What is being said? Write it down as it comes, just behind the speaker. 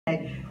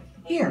said,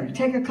 here,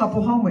 take a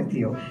couple home with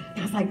you. And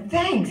I was like,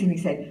 thanks. And he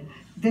said,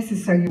 this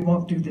is so you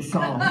won't do the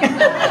song. So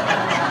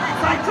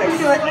I couldn't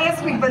do it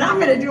last week, but I'm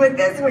going to do it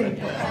this week.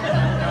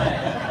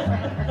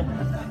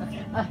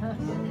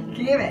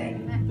 Give it.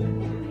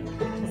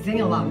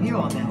 Sing along, you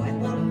all know it.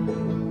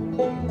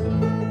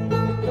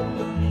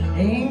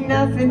 Ain't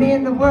nothing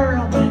in the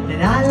world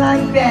that I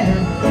like better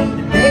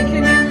than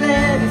bacon and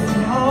lettuce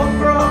and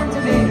homegrown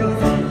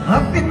tomatoes.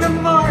 Up in the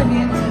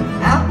morning,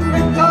 out in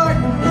the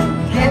garden,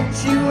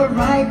 catch you a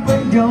ripe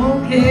one,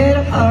 don't get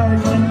a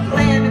hard one.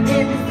 Plant them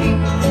in the heat,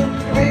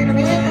 grate them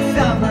in the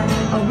summer,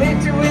 a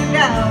winter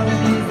without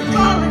them is a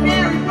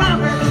culinary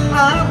bummer.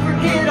 I'll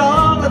forget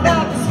all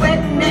about the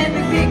sweating and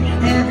the heat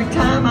every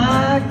time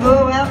I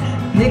go out.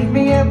 Pick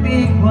me a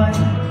big one,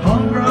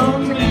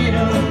 homegrown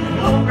tomatoes,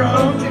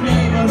 homegrown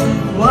tomatoes.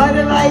 What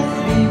a life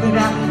to be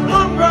without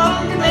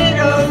homegrown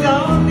tomatoes.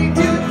 Only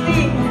two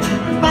things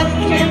money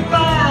can't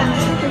buy,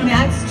 and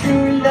that's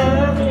true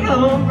love and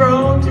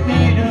homegrown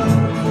tomatoes.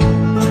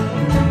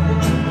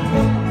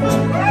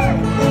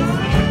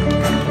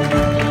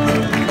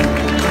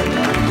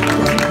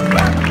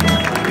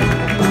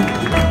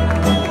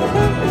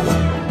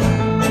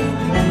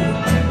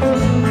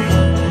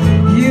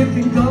 You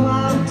can go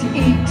out to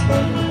eat,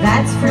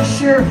 that's for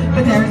sure,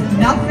 but there's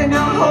nothing a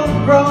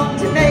homegrown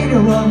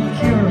tomato won't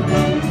cure.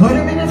 Put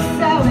them in a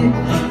salad,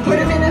 put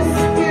them in a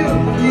stew.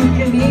 You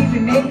can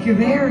even make your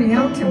very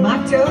own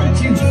tomato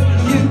juice.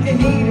 You can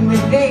eat them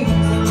with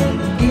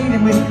bagels, eat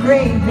them with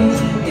gravy,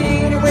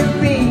 eat them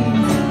with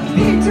beans,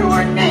 beans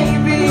or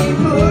navy.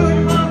 Put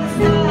them on the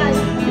side,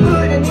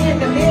 put them in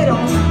the middle.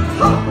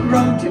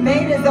 Homegrown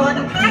tomatoes on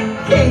a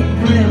hot cake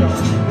griddle.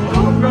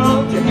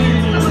 Homegrown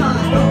tomatoes, come on,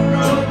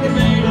 homegrown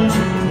tomatoes.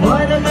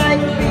 What a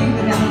life to be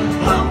without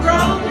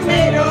homegrown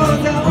tomatoes.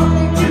 The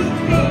only two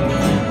things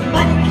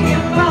money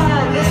can't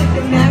buy,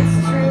 and that's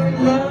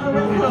true love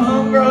and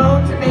homegrown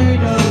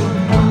tomatoes.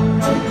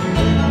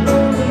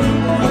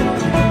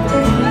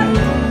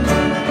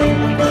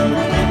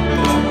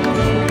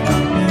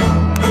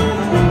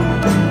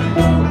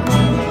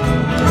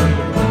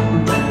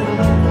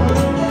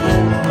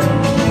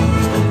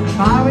 If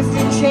I was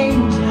to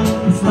change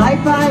this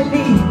life I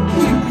lead,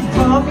 you could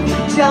call me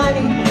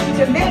Johnny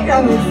Tomato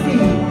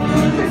Seed,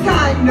 'cause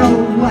I know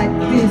what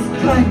this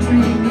country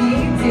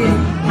needs is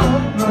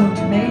homegrown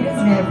tomatoes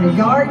in every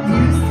yard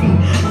you see.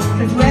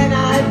 'Cause when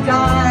I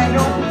die,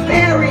 don't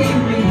bury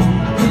me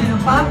in a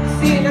box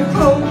in a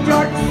cold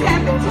dark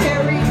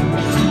cemetery.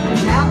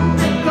 And out in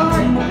the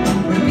garden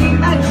would be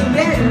much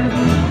better,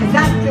 'cause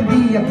I could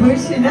be a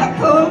pushing up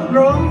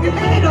homegrown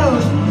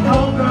tomatoes.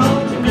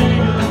 Homegrown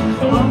tomatoes,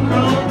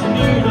 homegrown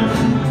tomatoes.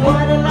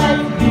 What a life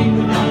to be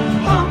without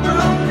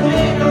homegrown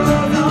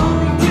tomatoes.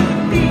 Only two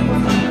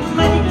things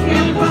money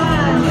can't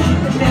buy,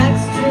 and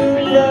that's true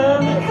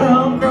love and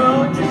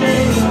homegrown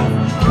tomatoes.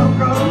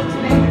 Homegrown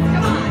tomatoes,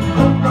 come on,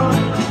 homegrown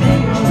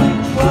tomatoes.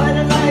 What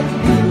a life to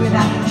be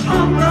without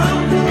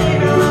homegrown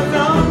tomatoes.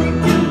 Only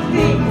two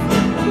things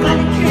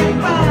money can't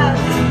buy,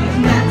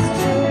 and that's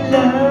true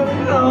love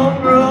and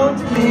homegrown.